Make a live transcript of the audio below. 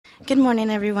Good morning,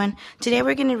 everyone. Today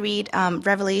we're going to read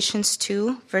Revelations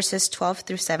 2, verses 12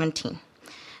 through 17.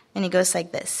 And it goes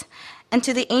like this. And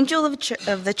to the angel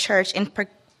of the church in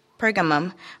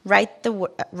Pergamum, write the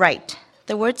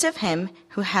words of him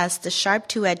who has the sharp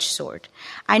two-edged sword.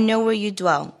 I know where you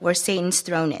dwell, where Satan's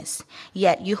throne is.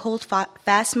 Yet you hold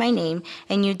fast my name,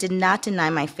 and you did not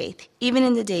deny my faith, even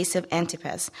in the days of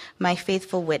Antipas, my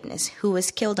faithful witness, who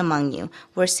was killed among you,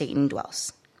 where Satan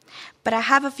dwells. But I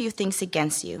have a few things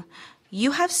against you.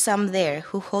 You have some there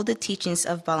who hold the teachings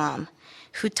of Balaam,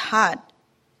 who taught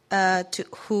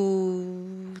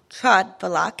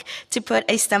Balak to put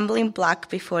a stumbling block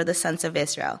before the sons of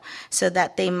Israel, so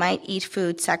that they might eat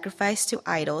food sacrificed to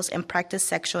idols and practice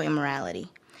sexual immorality.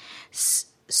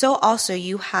 So also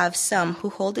you have some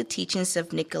who hold the teachings of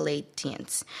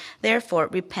Nicolaitans. Therefore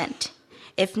repent.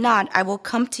 If not, I will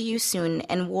come to you soon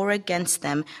and war against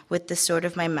them with the sword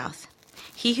of my mouth.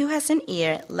 He who has an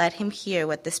ear, let him hear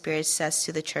what the Spirit says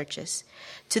to the churches.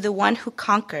 To the one who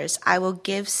conquers, I will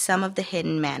give some of the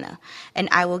hidden manna, and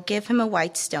I will give him a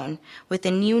white stone with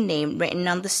a new name written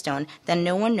on the stone that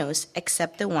no one knows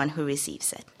except the one who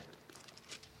receives it.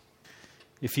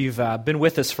 If you've been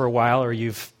with us for a while or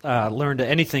you've learned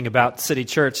anything about City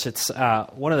Church, it's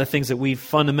one of the things that we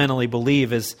fundamentally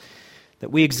believe is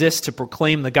that we exist to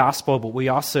proclaim the gospel, but we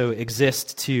also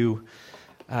exist to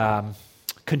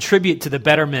contribute to the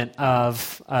betterment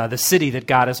of the city that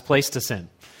God has placed us in.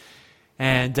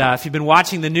 And if you've been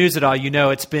watching the news at all, you know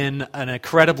it's been an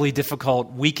incredibly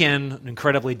difficult weekend, an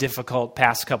incredibly difficult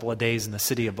past couple of days in the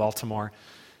city of Baltimore.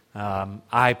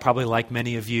 I probably, like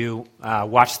many of you,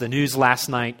 watched the news last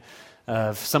night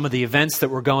of some of the events that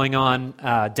were going on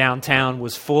downtown.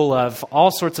 Was full of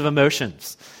all sorts of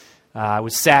emotions. I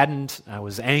was saddened, I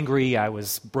was angry, I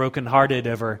was brokenhearted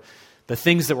over the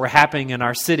things that were happening in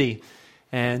our city.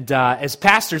 And as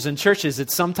pastors in churches,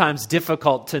 it's sometimes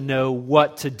difficult to know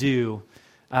what to do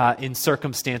in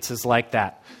circumstances like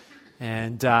that.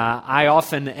 And I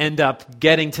often end up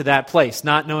getting to that place,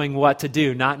 not knowing what to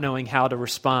do, not knowing how to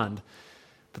respond.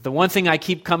 But the one thing I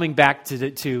keep coming back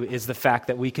to is the fact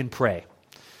that we can pray.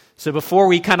 So before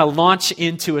we kind of launch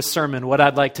into a sermon, what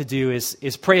I'd like to do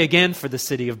is pray again for the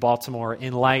city of Baltimore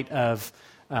in light of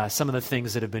some of the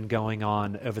things that have been going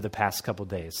on over the past couple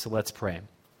days. So let's pray.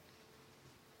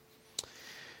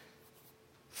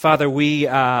 Father,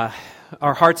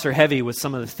 our hearts are heavy with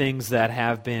some of the things that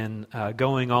have been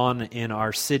going on in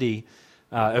our city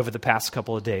over the past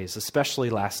couple of days,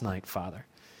 especially last night, Father.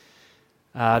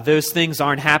 Those things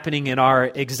aren't happening in our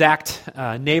exact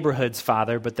neighborhoods,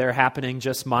 Father, but they're happening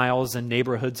just miles and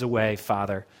neighborhoods away,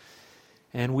 Father.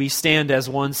 And we stand as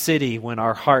one city when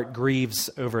our heart grieves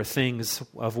over things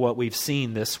of what we've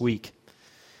seen this week.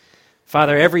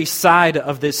 Father, every side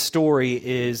of this story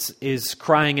is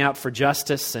crying out for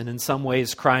justice and in some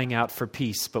ways crying out for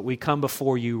peace. But we come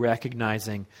before you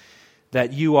recognizing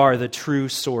that you are the true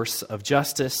source of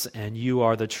justice and you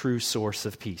are the true source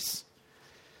of peace.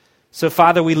 So,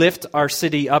 Father, we lift our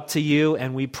city up to you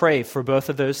and we pray for both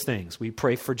of those things. We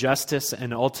pray for justice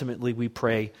and ultimately we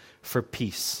pray for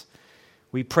peace.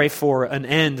 We pray for an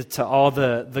end to all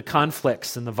the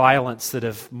conflicts and the violence that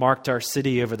have marked our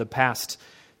city over the past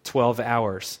 12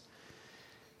 hours.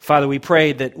 Father, we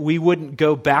pray that we wouldn't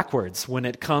go backwards when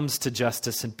it comes to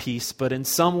justice and peace, but in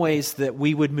some ways that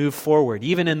we would move forward,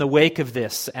 even in the wake of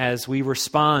this, as we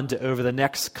respond over the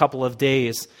next couple of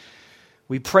days.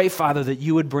 We pray, Father, that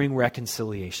you would bring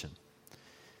reconciliation,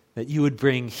 that you would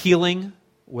bring healing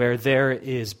where there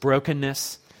is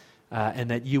brokenness, and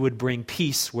that you would bring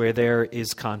peace where there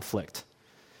is conflict.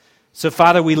 So,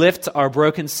 Father, we lift our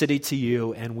broken city to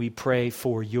you and we pray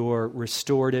for your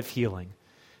restorative healing.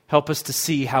 Help us to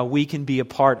see how we can be a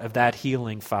part of that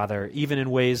healing, Father, even in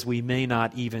ways we may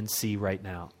not even see right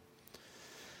now.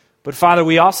 But, Father,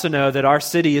 we also know that our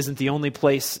city isn't the only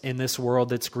place in this world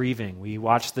that's grieving. We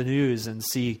watch the news and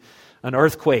see an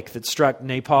earthquake that struck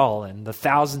Nepal and the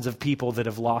thousands of people that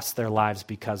have lost their lives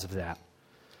because of that.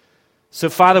 So,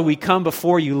 Father, we come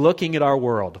before you looking at our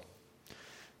world.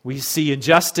 We see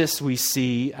injustice, we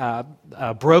see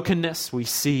brokenness, we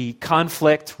see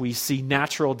conflict, we see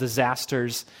natural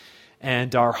disasters,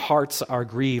 and our hearts are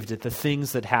grieved at the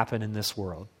things that happen in this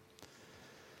world.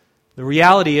 The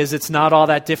reality is it's not all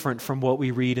that different from what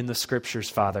we read in the Scriptures,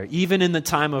 Father. Even in the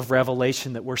time of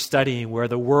Revelation that we're studying, where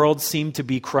the world seemed to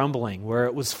be crumbling, where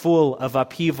it was full of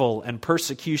upheaval and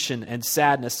persecution and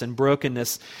sadness and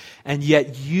brokenness, and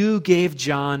yet you gave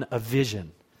John a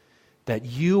vision that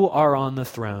you are on the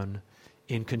throne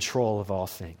in control of all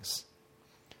things.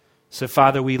 So,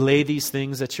 Father, we lay these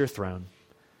things at your throne,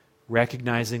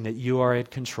 recognizing that you are in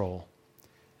control,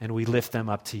 and we lift them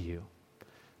up to you.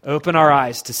 Open our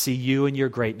eyes to see you and your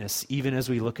greatness, even as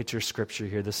we look at your scripture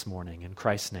here this morning. In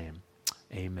Christ's name,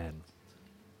 amen.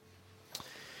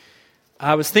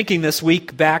 I was thinking this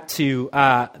week back to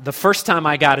the first time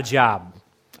I got a job.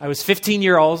 I was 15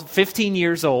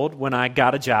 years old when I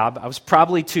got a job. I was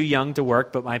probably too young to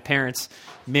work, but my parents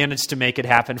managed to make it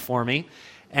happen for me.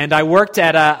 And I worked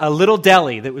at a little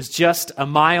deli that was just a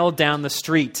mile down the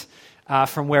street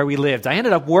from where we lived. I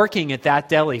ended up working at that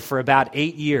deli for about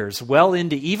 8 years,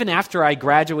 even after I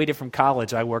graduated from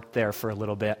college, I worked there for a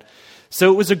little bit.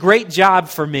 So it was a great job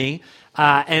for me,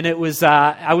 and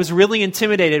I was really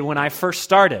intimidated when I first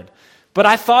started. But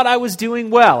I thought I was doing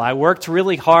well. I worked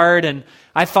really hard, and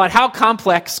I thought, how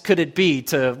complex could it be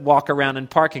to walk around in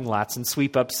parking lots and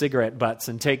sweep up cigarette butts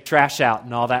and take trash out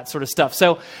and all that sort of stuff?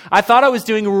 So I thought I was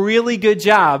doing a really good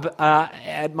job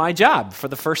at my job for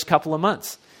the first couple of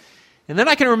months. And then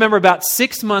I can remember about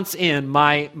 6 months in,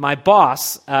 my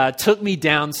boss took me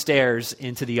downstairs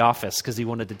into the office because he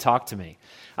wanted to talk to me.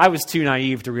 I was too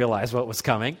naive to realize what was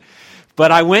coming. But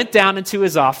I went down into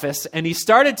his office, and he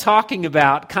started talking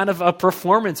about kind of a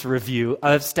performance review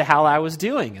as to how I was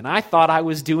doing. And I thought I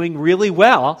was doing really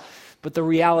well, but the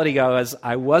reality was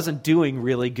I wasn't doing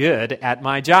really good at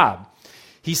my job.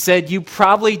 He said, "You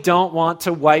probably don't want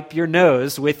to wipe your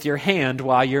nose with your hand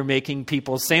while you're making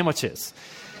people's sandwiches."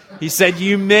 He said,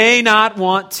 "You may not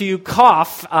want to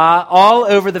cough all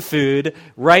over the food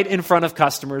right in front of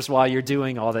customers while you're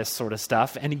doing all this sort of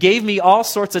stuff." And he gave me all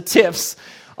sorts of tips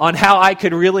on how I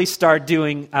could really start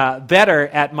doing better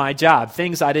at my job,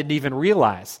 things I didn't even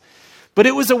realize. But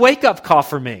it was a wake-up call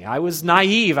for me. I was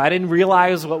naive. I didn't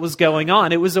realize what was going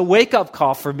on. It was a wake-up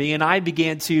call for me, and I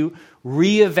began to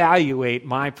reevaluate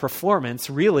my performance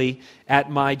really at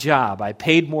my job. I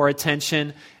paid more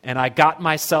attention, and I got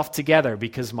myself together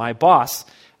because my boss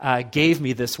gave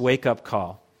me this wake-up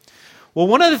call. Well,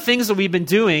 one of the things that we've been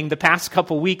doing the past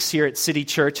couple weeks here at City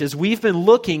Church is we've been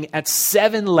looking at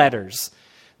 7 letters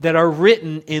that are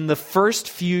written in the first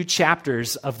few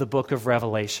chapters of the book of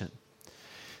Revelation.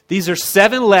 These are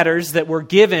 7 letters that were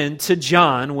given to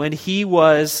John when he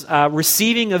was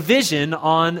receiving a vision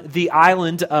on the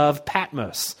island of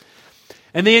Patmos.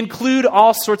 And they include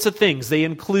all sorts of things. They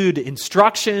include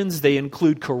instructions, they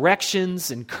include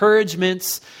corrections,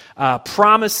 encouragements,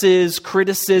 promises,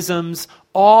 criticisms,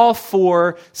 all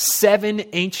for 7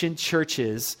 ancient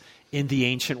churches in the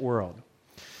ancient world.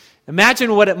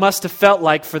 Imagine what it must have felt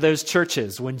like for those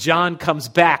churches when John comes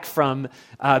back from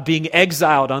being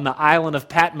exiled on the island of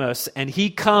Patmos, and he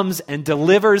comes and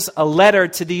delivers a letter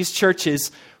to these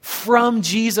churches from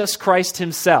Jesus Christ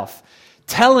himself,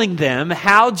 telling them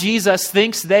how Jesus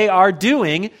thinks they are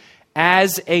doing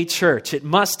as a church. It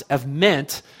must have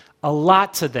meant a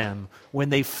lot to them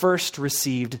when they first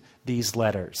received these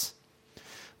letters.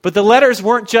 But the letters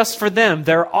weren't just for them.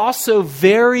 They're also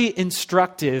very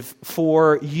instructive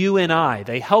for you and I.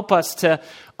 They help us to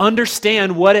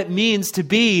understand what it means to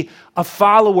be a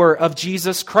follower of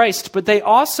Jesus Christ, but they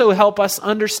also help us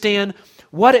understand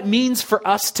what it means for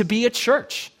us to be a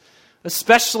church,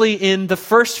 especially in the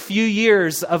first few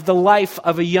years of the life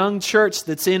of a young church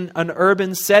that's in an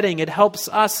urban setting. It helps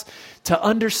us to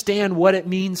understand what it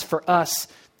means for us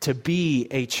to be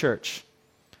a church.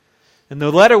 And the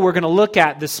letter we're going to look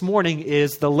at this morning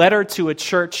is the letter to a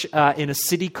church in a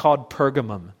city called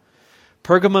Pergamum.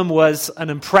 Pergamum was an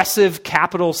impressive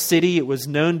capital city. It was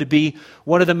known to be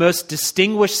one of the most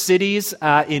distinguished cities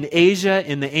in Asia,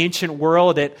 in the ancient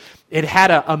world. It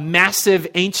had a massive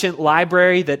ancient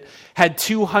library that had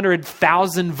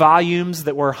 200,000 volumes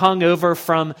that were hung over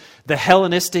from the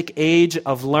Hellenistic age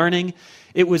of learning.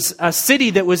 It was a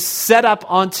city that was set up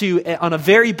on a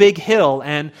very big hill,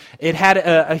 and it had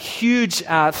a huge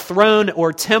throne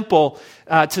or temple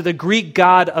to the Greek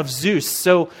god of Zeus.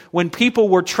 So when people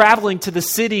were traveling to the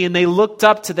city and they looked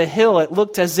up to the hill, it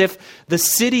looked as if the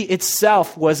city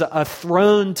itself was a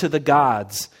throne to the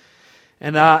gods.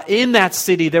 And in that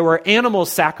city, there were animal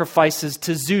sacrifices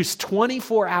to Zeus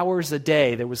 24 hours a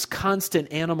day. There was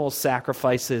constant animal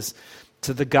sacrifices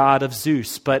to the god of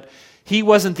Zeus. But he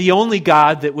wasn't the only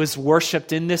god that was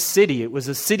worshipped in this city. It was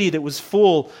a city that was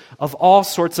full of all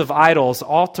sorts of idols,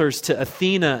 altars to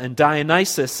Athena and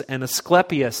Dionysus and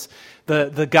Asclepius,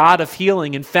 the god of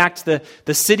healing. In fact,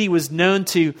 the city was known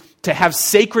to have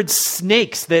sacred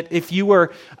snakes that if you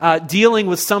were dealing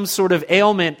with some sort of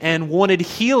ailment and wanted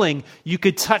healing, you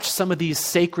could touch some of these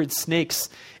sacred snakes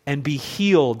and be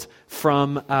healed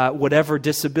from whatever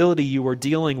disability you were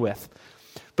dealing with.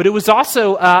 But it was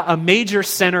also a major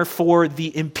center for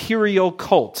the imperial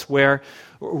cult, where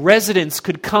residents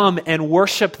could come and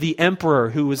worship the emperor,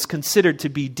 who was considered to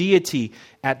be deity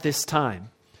at this time.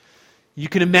 You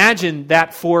can imagine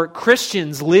that for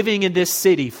Christians living in this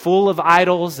city full of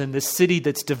idols and this city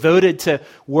that's devoted to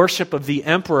worship of the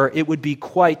emperor, it would be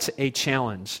quite a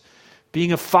challenge.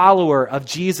 Being a follower of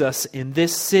Jesus in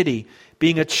this city,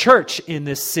 being a church in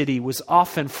this city, was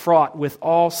often fraught with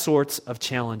all sorts of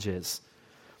challenges.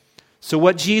 So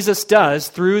what Jesus does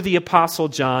through the Apostle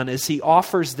John is he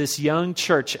offers this young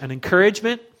church an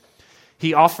encouragement,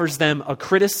 he offers them a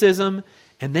criticism,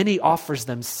 and then he offers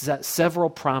them several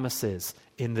promises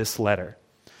in this letter.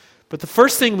 But the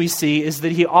first thing we see is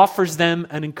that he offers them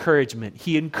an encouragement.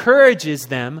 He encourages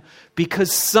them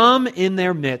because some in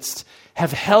their midst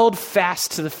have held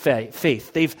fast to the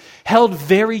faith. They've held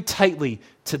very tightly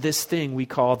to this thing we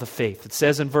call the faith. It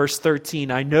says in verse 13,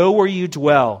 "I know where you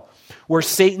dwell, where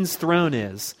Satan's throne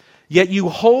is, yet you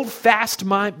hold fast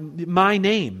my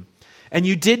name. And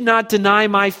you did not deny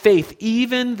my faith,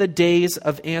 even the days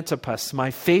of Antipas, my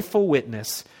faithful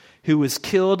witness, who was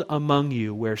killed among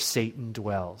you where Satan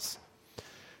dwells."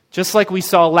 Just like we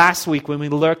saw last week when we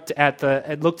looked at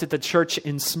the church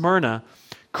in Smyrna,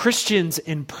 Christians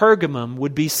in Pergamum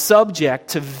would be subject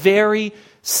to very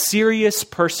serious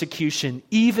persecution,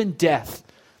 even death,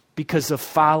 because of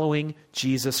following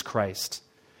Jesus Christ.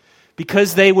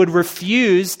 Because they would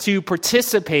refuse to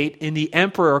participate in the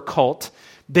emperor cult,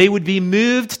 they would be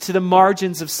moved to the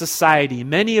margins of society.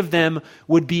 Many of them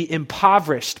would be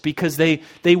impoverished because they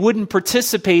wouldn't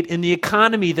participate in the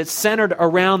economy that's centered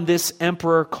around this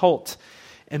emperor cult.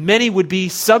 And many would be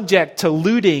subject to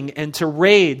looting and to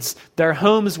raids. Their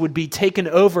homes would be taken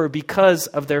over because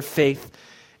of their faith.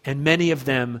 And many of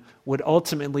them would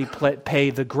ultimately pay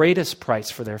the greatest price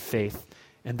for their faith,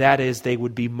 and that is they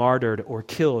would be martyred or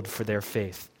killed for their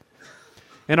faith.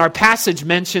 And our passage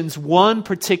mentions one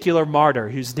particular martyr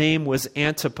whose name was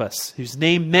Antipas, whose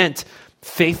name meant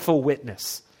faithful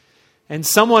witness. And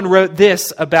someone wrote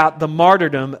this about the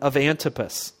martyrdom of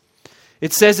Antipas.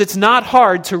 It says, "It's not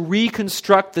hard to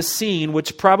reconstruct the scene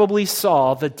which probably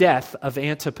saw the death of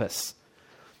Antipas.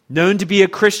 Known to be a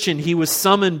Christian, he was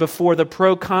summoned before the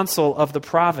proconsul of the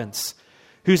province,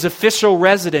 whose official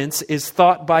residence is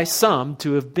thought by some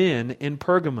to have been in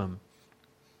Pergamum.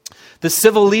 The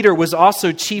civil leader was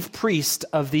also chief priest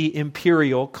of the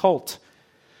imperial cult.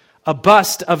 A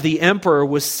bust of the emperor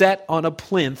was set on a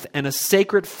plinth, and a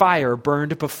sacred fire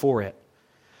burned before it.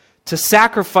 To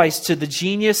sacrifice to the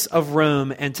genius of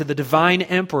Rome and to the divine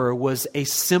emperor was a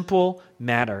simple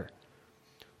matter.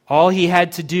 All he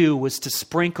had to do was to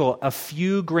sprinkle a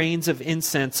few grains of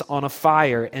incense on a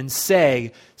fire and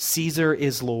say, 'Caesar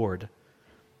is Lord.'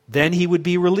 Then he would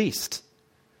be released.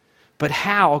 But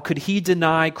how could he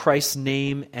deny Christ's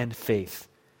name and faith?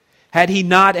 Had he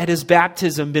not at his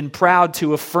baptism been proud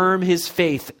to affirm his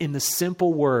faith in the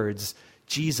simple words,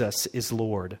 'Jesus is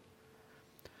Lord'?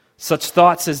 Such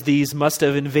thoughts as these must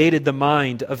have invaded the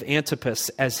mind of Antipas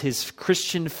as his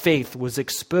Christian faith was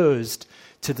exposed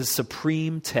to the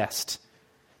supreme test.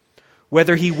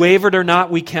 Whether he wavered or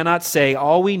not, we cannot say.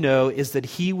 All we know is that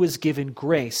he was given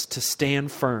grace to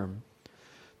stand firm,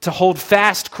 to hold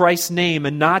fast Christ's name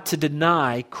and not to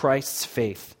deny Christ's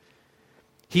faith.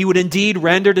 He would indeed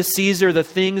render to Caesar the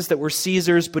things that were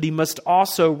Caesar's, but he must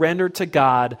also render to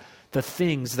God the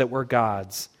things that were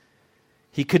God's.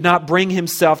 He could not bring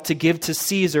himself to give to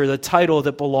Caesar the title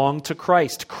that belonged to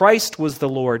Christ. Christ was the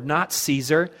Lord, not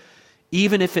Caesar,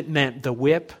 even if it meant the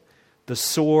whip, the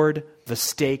sword, the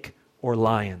stake, or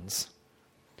lions.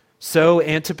 So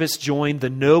Antipas joined the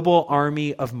noble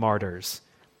army of martyrs.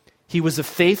 He was a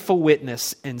faithful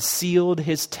witness and sealed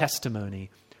his testimony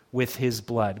with his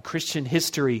blood. Christian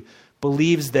history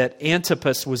believes that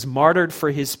Antipas was martyred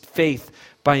for his faith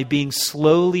by being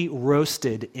slowly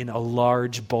roasted in a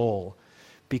large bowl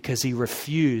because he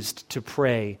refused to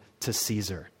pray to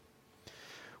Caesar.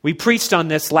 We preached on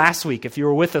this last week. If you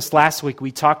were with us last week,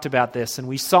 we talked about this, and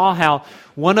we saw how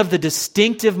one of the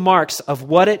distinctive marks of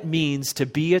what it means to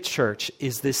be a church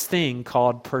is this thing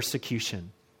called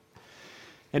persecution.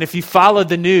 And if you followed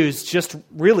the news, just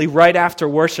really right after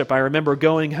worship, I remember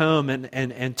going home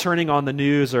and turning on the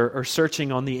news or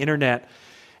searching on the internet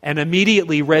and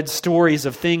immediately read stories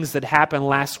of things that happened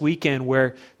last weekend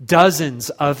where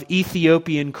dozens of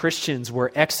Ethiopian Christians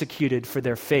were executed for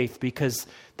their faith because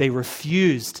they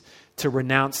refused to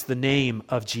renounce the name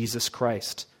of Jesus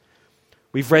Christ.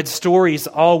 We've read stories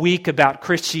all week about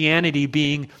Christianity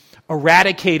being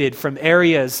eradicated from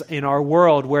areas in our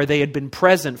world where they had been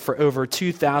present for over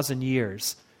 2,000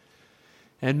 years.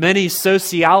 And many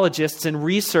sociologists and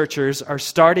researchers are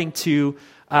starting to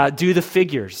do the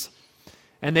figures.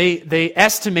 And they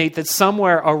estimate that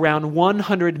somewhere around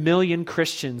 100 million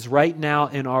Christians right now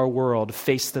in our world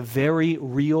face the very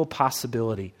real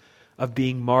possibility of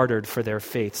being martyred for their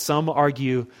faith. Some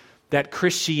argue that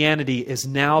Christianity is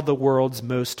now the world's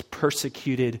most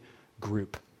persecuted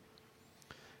group.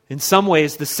 In some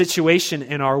ways, the situation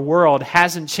in our world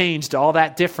hasn't changed all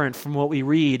that different from what we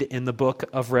read in the book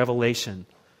of Revelation.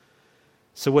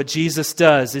 So what Jesus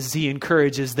does is he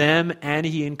encourages them and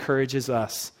he encourages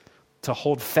us to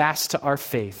hold fast to our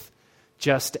faith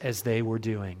just as they were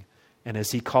doing and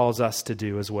as he calls us to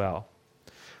do as well.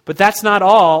 But that's not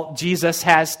all Jesus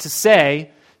has to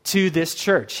say to this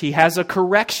church. He has a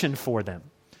correction for them.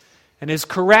 And his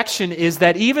correction is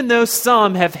that even though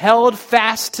some have held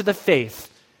fast to the faith,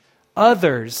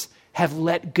 others have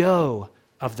let go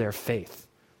of their faith.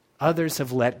 Others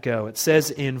have let go. It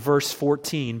says in verse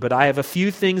 14, "But I have a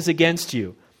few things against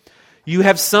you. You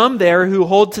have some there who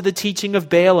hold to the teaching of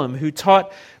Balaam, who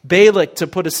taught Balak to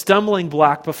put a stumbling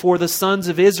block before the sons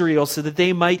of Israel so that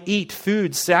they might eat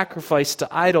food sacrificed to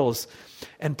idols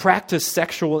and practice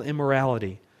sexual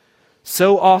immorality.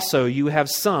 So also you have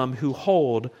some who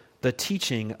hold the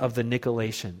teaching of the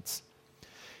Nicolaitans."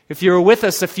 If you were with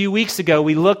us a few weeks ago,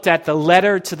 we looked at the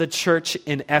letter to the church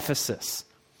in Ephesus.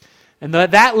 And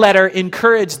that letter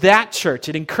encouraged that church.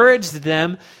 It encouraged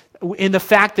them in the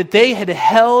fact that they had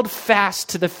held fast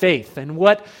to the faith. And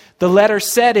what the letter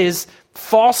said is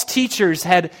false teachers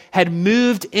had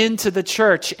moved into the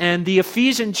church, and the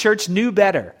Ephesian church knew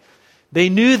better. They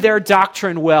knew their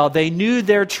doctrine well. They knew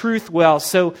their truth well.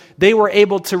 So they were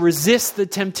able to resist the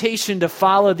temptation to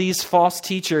follow these false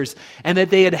teachers, and that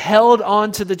they had held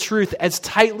on to the truth as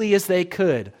tightly as they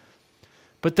could.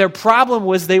 But their problem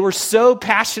was they were so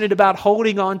passionate about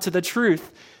holding on to the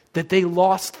truth that they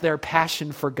lost their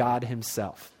passion for God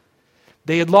himself.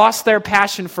 They had lost their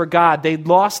passion for God. They'd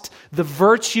lost the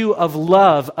virtue of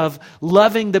love, of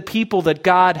loving the people that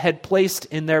God had placed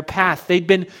in their path. They'd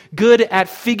been good at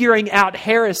figuring out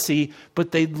heresy,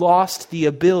 but they'd lost the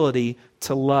ability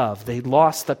to love. They'd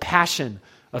lost the passion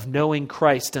of knowing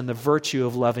Christ and the virtue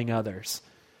of loving others.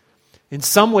 In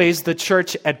some ways, the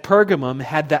church at Pergamum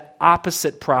had the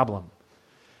opposite problem.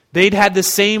 They'd had the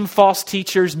same false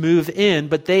teachers move in,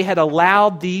 but they had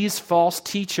allowed these false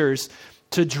teachers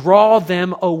to draw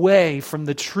them away from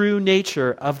the true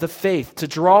nature of the faith, to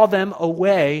draw them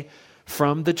away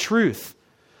from the truth.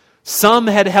 Some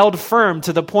had held firm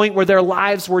to the point where their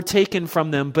lives were taken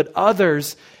from them, but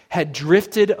others had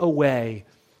drifted away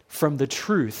from the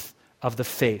truth of the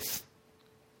faith.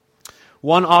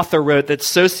 One author wrote that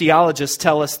sociologists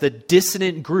tell us that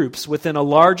dissonant groups within a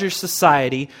larger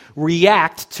society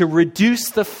react to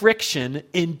reduce the friction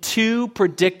in two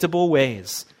predictable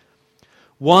ways.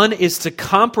 One is to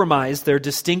compromise their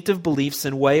distinctive beliefs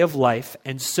and way of life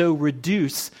and so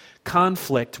reduce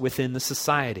conflict within the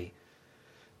society.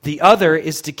 The other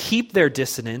is to keep their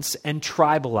dissonance and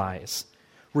tribalize,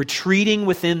 retreating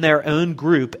within their own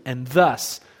group and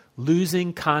thus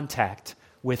losing contact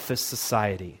with the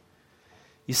society.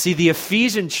 You see, the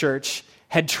Ephesian church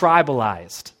had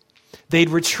tribalized. They'd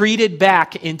retreated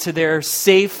back into their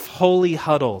safe, holy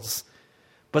huddles.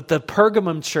 But the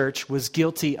Pergamum church was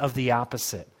guilty of the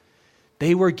opposite.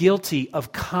 They were guilty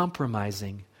of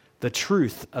compromising the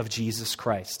truth of Jesus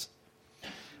Christ.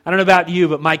 I don't know about you,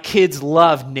 but my kids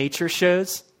love nature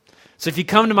shows. So if you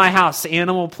come to my house,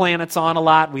 Animal Planet's on a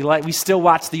lot. We still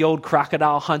watch the old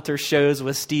Crocodile Hunter shows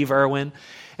with Steve Irwin.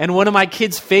 And one of my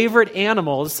kids' favorite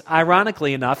animals,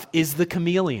 ironically enough, is the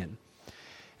chameleon.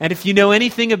 And if you know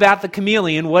anything about the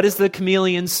chameleon, what is the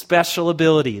chameleon's special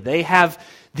ability? They have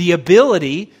the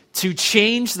ability to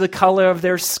change the color of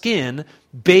their skin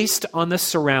based on the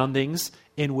surroundings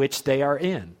in which they are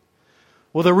in.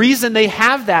 Well, the reason they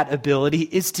have that ability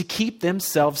is to keep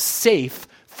themselves safe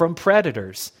from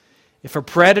predators. If a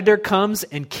predator comes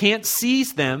and can't see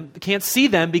them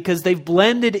because they've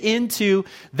blended into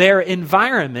their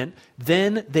environment,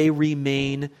 then they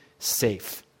remain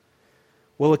safe.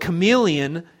 Well, a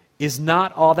chameleon is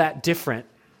not all that different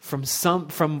from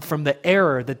the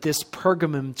error that this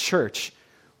Pergamum church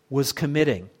was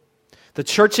committing. The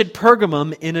church at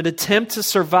Pergamum, in an attempt to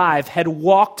survive, had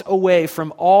walked away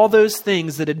from all those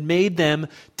things that had made them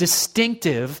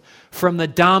distinctive from the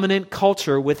dominant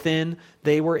culture within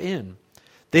they were in.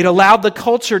 They'd allowed the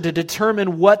culture to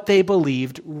determine what they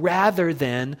believed rather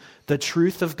than the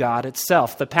truth of God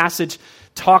itself. The passage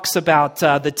talks about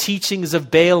the teachings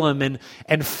of Balaam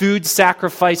and food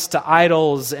sacrificed to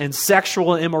idols and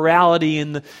sexual immorality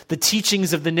and the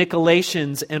teachings of the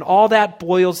Nicolaitans. And all that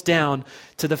boils down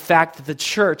to the fact that the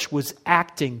church was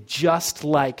acting just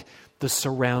like the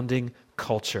surrounding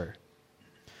culture.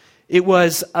 It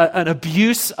was an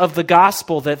abuse of the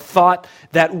gospel that thought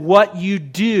that what you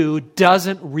do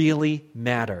doesn't really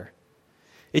matter.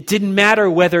 It didn't matter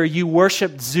whether you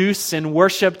worshiped Zeus and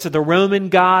worshiped the Roman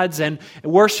gods and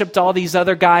worshiped all these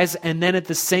other guys and then at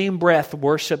the same breath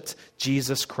worshiped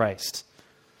Jesus Christ.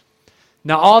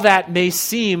 Now, all that may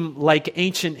seem like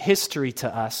ancient history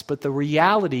to us, but the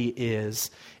reality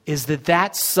is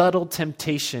that subtle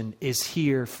temptation is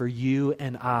here for you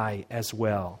and I as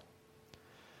well.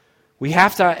 We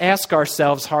have to ask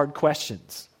ourselves hard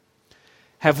questions.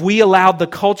 Have we allowed the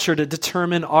culture to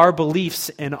determine our beliefs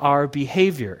and our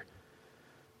behavior?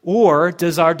 Or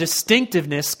does our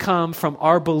distinctiveness come from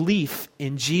our belief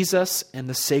in Jesus and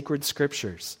the sacred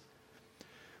scriptures?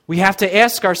 We have to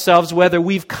ask ourselves whether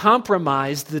we've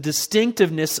compromised the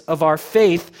distinctiveness of our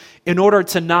faith in order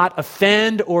to not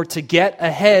offend or to get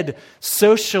ahead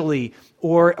socially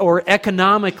or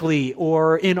economically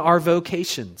or in our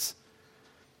vocations.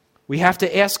 We have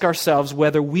to ask ourselves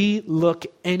whether we look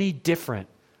any different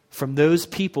from those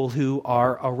people who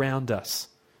are around us.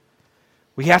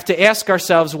 We have to ask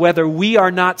ourselves whether we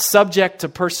are not subject to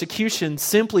persecution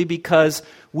simply because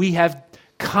we have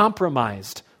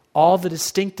compromised all the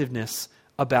distinctiveness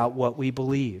about what we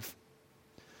believe.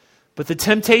 But the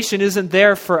temptation isn't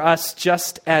there for us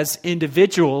just as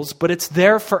individuals, but it's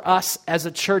there for us as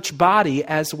a church body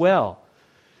as well.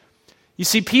 You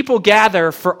see, people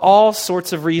gather for all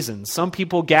sorts of reasons. Some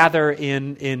people gather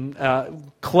in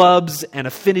clubs and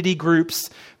affinity groups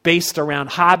based around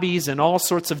hobbies and all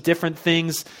sorts of different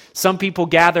things. Some people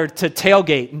gather to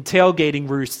tailgate and tailgating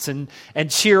roosts and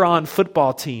cheer on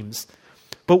football teams.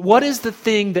 But what is the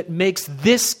thing that makes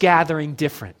this gathering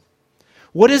different?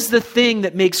 What is the thing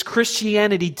that makes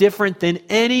Christianity different than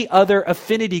any other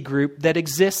affinity group that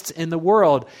exists in the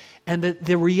world? And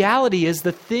the reality is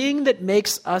the thing that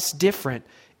makes us different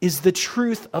is the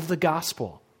truth of the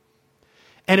gospel.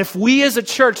 And if we as a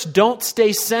church don't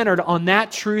stay centered on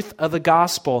that truth of the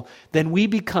gospel, then we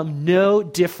become no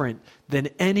different than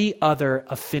any other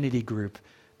affinity group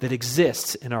that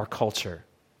exists in our culture.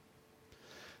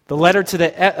 The letter to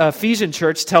the Ephesian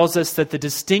church tells us that the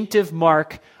distinctive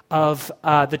mark of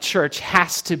the church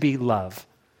has to be love.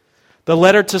 The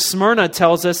letter to Smyrna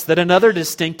tells us that another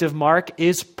distinctive mark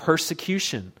is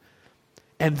persecution.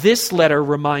 And this letter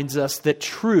reminds us that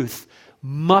truth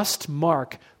must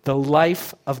mark the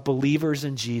life of believers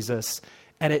in Jesus,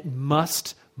 and it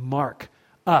must mark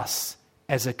us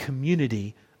as a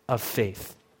community of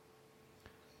faith.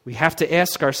 We have to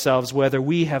ask ourselves whether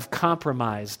we have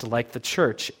compromised like the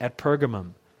church at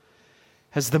Pergamum.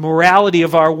 Has the morality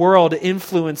of our world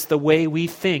influenced the way we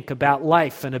think about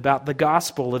life and about the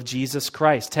gospel of Jesus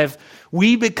Christ? Have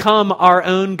we become our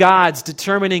own gods,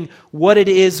 determining what it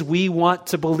is we want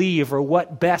to believe or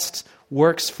what best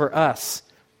works for us?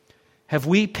 Have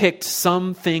we picked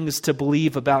some things to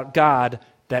believe about God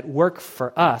that work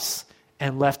for us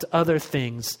and left other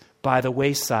things by the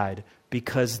wayside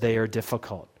because they are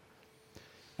difficult?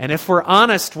 And if we're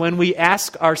honest when we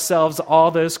ask ourselves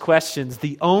all those questions,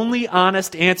 the only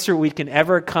honest answer we can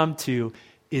ever come to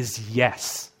is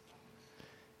yes.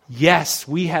 Yes,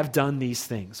 we have done these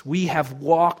things. We have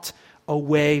walked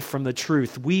away from the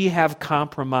truth. We have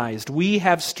compromised. We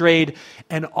have strayed,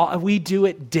 and we do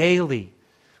it daily.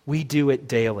 We do it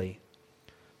daily.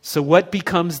 So what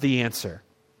becomes the answer?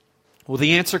 Well,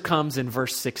 the answer comes in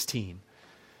verse 16,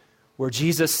 where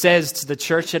Jesus says to the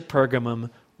church at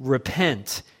Pergamum,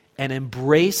 repent and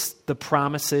embrace the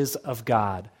promises of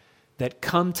God that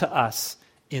come to us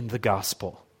in the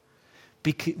gospel.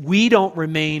 Because we don't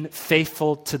remain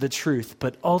faithful to the truth,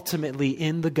 but ultimately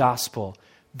in the gospel,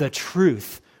 the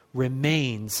truth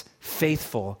remains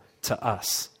faithful to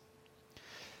us.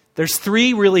 There's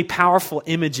three really powerful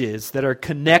images that are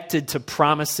connected to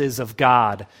promises of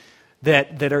God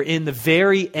that are in the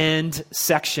very end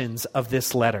sections of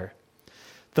this letter.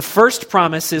 The first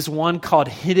promise is one called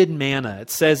hidden manna. It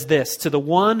says this, to the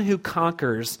one who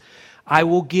conquers, I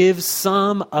will give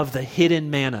some of the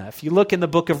hidden manna. If you look in the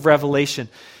book of Revelation,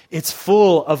 it's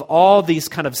full of all these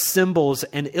kind of symbols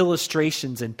and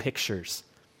illustrations and pictures.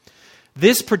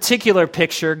 This particular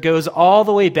picture goes all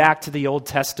the way back to the Old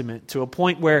Testament, to a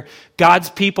point where God's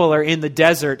people are in the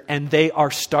desert and they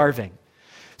are starving.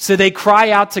 So they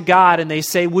cry out to God and they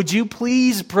say, would you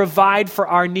please provide for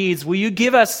our needs? Will you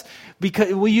give us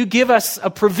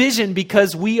a provision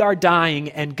because we are dying?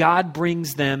 And God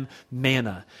brings them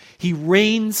manna. He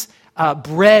rains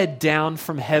bread down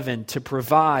from heaven to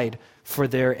provide for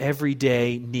their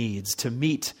everyday needs, to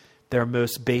meet their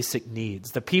most basic needs.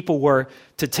 The people were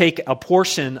to take a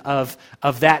portion of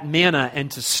that manna and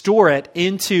to store it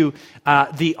into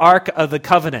the Ark of the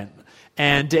Covenant.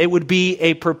 And it would be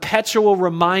a perpetual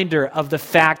reminder of the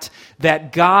fact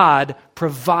that God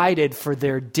provided for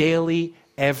their daily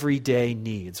everyday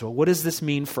needs. Well, what does this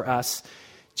mean for us?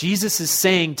 Jesus is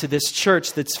saying to this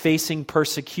church that's facing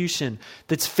persecution,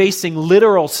 that's facing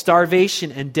literal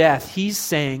starvation and death, he's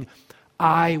saying,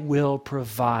 I will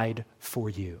provide for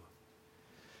you.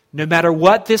 No matter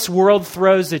what this world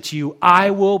throws at you,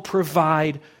 I will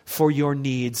provide for your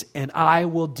needs, and I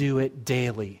will do it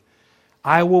daily.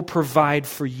 I will provide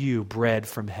for you bread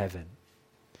from heaven.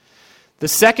 The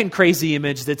second crazy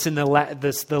image that's in the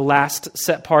last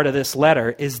set part of this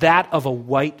letter is that of a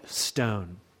white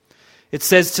stone. It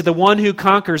says, to the one who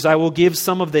conquers, I will give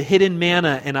some of the hidden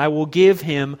manna, and I will give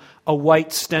him a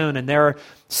white stone. And there are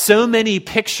so many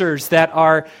pictures that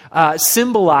are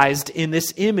symbolized in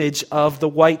this image of the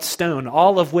white stone,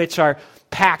 all of which are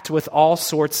packed with all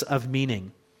sorts of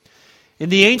meaning. In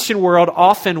the ancient world,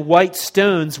 often white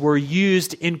stones were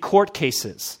used in court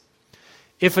cases.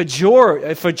 If a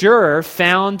juror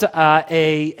found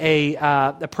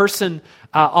a person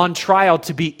on trial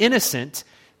to be innocent,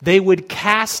 they would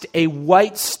cast a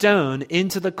white stone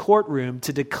into the courtroom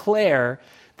to declare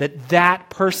that that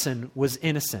person was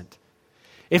innocent.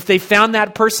 If they found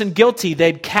that person guilty,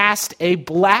 they'd cast a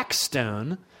black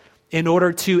stone in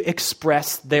order to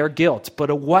express their guilt.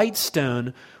 But a white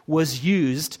stone was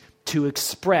used to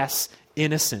express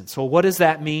innocence. Well, what does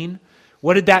that mean?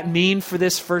 What did that mean for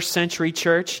this first century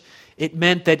church? It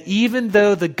meant that even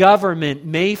though the government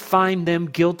may find them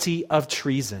guilty of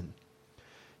treason,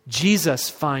 Jesus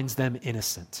finds them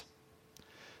innocent.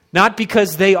 Not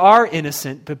because they are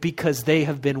innocent, but because they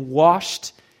have been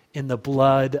washed in the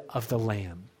blood of the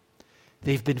Lamb.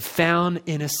 They've been found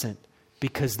innocent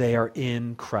because they are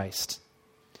in Christ.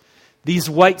 These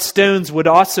white stones would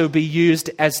also be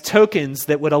used as tokens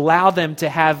that would allow them to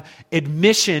have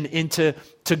admission into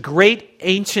great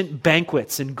ancient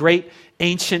banquets and great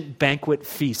ancient banquet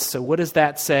feasts. So what does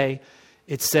that say?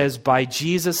 It says, by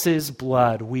Jesus'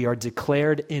 blood, we are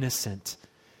declared innocent.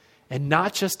 And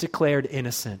not just declared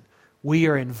innocent, we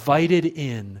are invited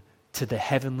in to the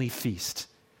heavenly feast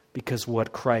because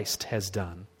what Christ has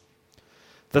done.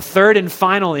 The third and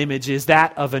final image is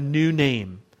that of a new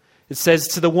name. It says,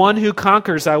 to the one who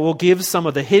conquers, I will give some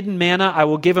of the hidden manna. I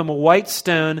will give him a white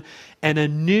stone and a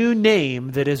new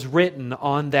name that is written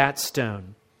on that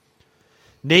stone.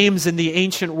 Names in the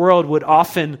ancient world would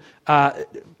often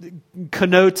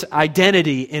connote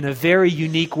identity in a very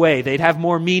unique way. They'd have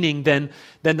more meaning than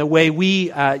the way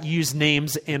we use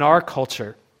names in our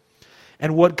culture.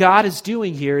 And what God is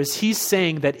doing here is he's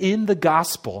saying that in the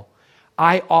gospel,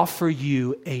 I offer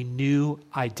you a new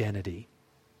identity.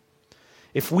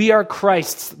 If we are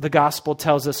Christ's, the gospel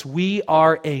tells us, we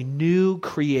are a new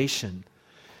creation.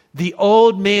 The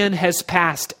old man has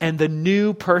passed and the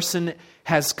new person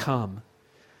has come.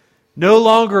 No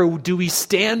longer do we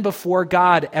stand before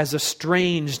God as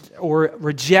estranged or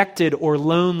rejected or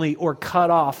lonely or cut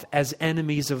off as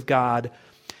enemies of God.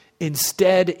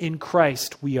 Instead, in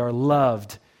Christ, we are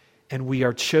loved and we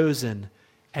are chosen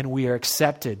and we are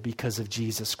accepted because of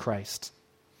Jesus Christ.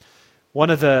 One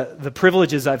of the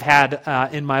privileges I've had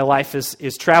in my life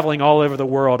is traveling all over the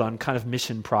world on kind of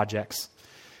mission projects.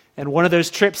 And one of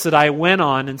those trips that I went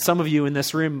on, and some of you in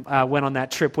this room went on that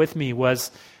trip with me,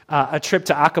 was a trip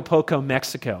to Acapulco,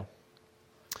 Mexico.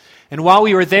 And while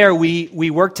we were there, we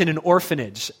worked in an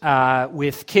orphanage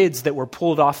with kids that were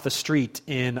pulled off the street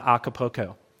in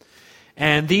Acapulco.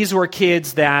 And these were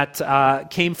kids that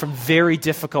came from very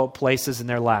difficult places in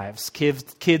their lives.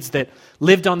 Kids that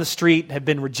lived on the street, had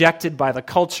been rejected by the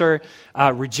culture,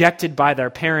 rejected by their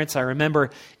parents. I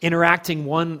remember interacting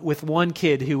with one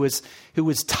kid who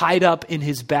was tied up in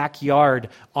his backyard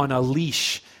on a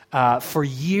leash for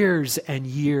years and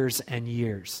years and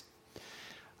years.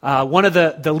 One of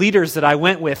the leaders that I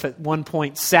went with at one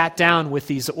point sat down with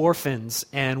these orphans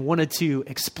and wanted to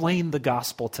explain the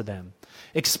gospel to them.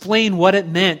 Explain what it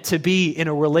meant to be in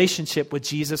a relationship with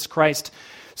Jesus Christ.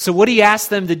 So what he asked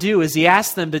them to do is he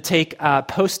asked them to take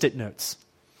Post-it notes.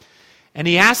 And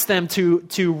he asked them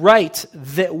to write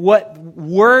what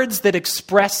words that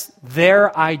express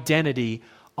their identity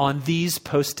on these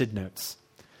Post-it notes.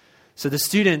 So the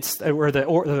students, or the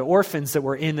orphans that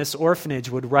were in this orphanage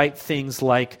would write things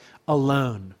like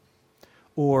alone,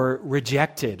 or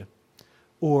rejected,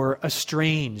 or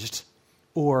estranged,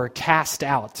 or cast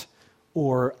out,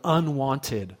 or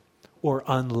unwanted, or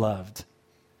unloved.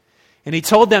 And he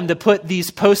told them to put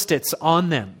these Post-its on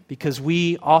them because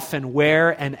we often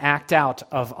wear and act out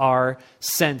of our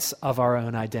sense of our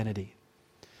own identity.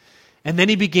 And then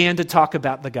he began to talk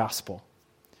about the gospel.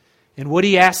 And what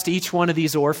he asked each one of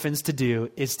these orphans to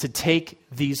do is to take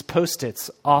these Post-its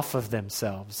off of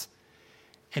themselves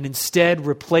and instead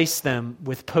replace them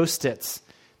with Post-its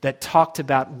that talked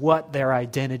about what their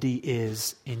identity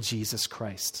is in Jesus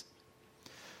Christ.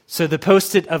 So the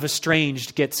post-it of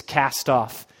estranged gets cast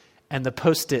off, and the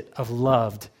post-it of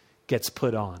loved gets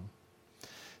put on.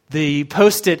 The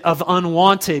post-it of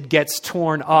unwanted gets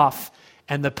torn off,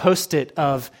 and the post-it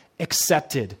of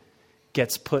accepted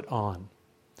gets put on.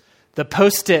 The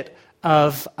post-it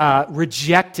of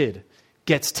rejected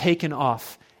gets taken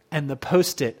off, and the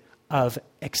post-it of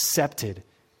accepted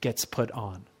gets put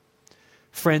on.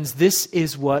 Friends, this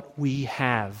is what we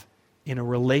have in a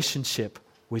relationship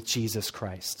with Jesus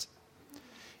Christ.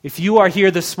 If you are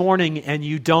here this morning and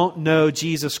you don't know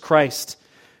Jesus Christ,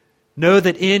 know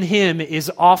that in him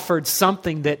is offered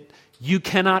something that you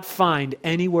cannot find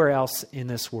anywhere else in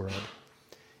this world.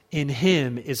 In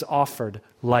him is offered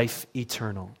life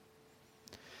eternal.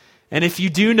 And if you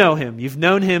do know him, you've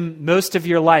known him most of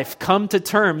your life, come to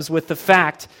terms with the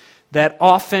fact that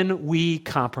often we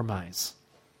compromise.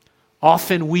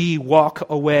 Often we walk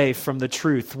away from the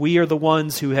truth. We are the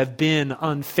ones who have been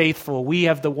unfaithful. We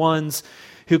have the ones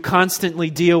who constantly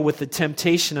deal with the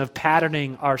temptation of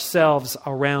patterning ourselves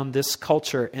around this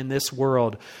culture and this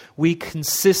world. We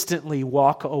consistently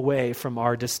walk away from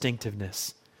our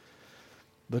distinctiveness.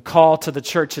 The call to the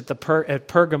church at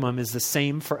Pergamum is the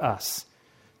same for us,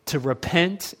 to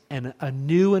repent and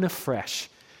anew and afresh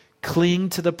cling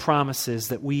to the promises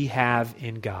that we have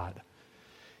in God.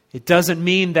 It doesn't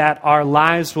mean that our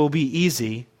lives will be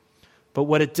easy, but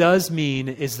what it does mean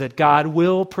is that God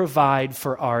will provide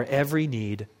for our every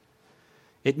need.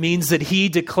 It means that he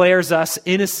declares us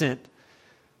innocent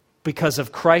because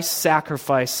of Christ's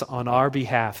sacrifice on our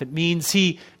behalf. It means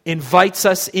he invites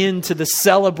us into the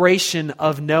celebration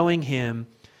of knowing him,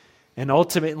 and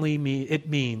ultimately it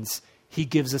means he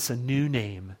gives us a new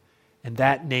name, and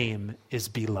that name is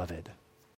beloved.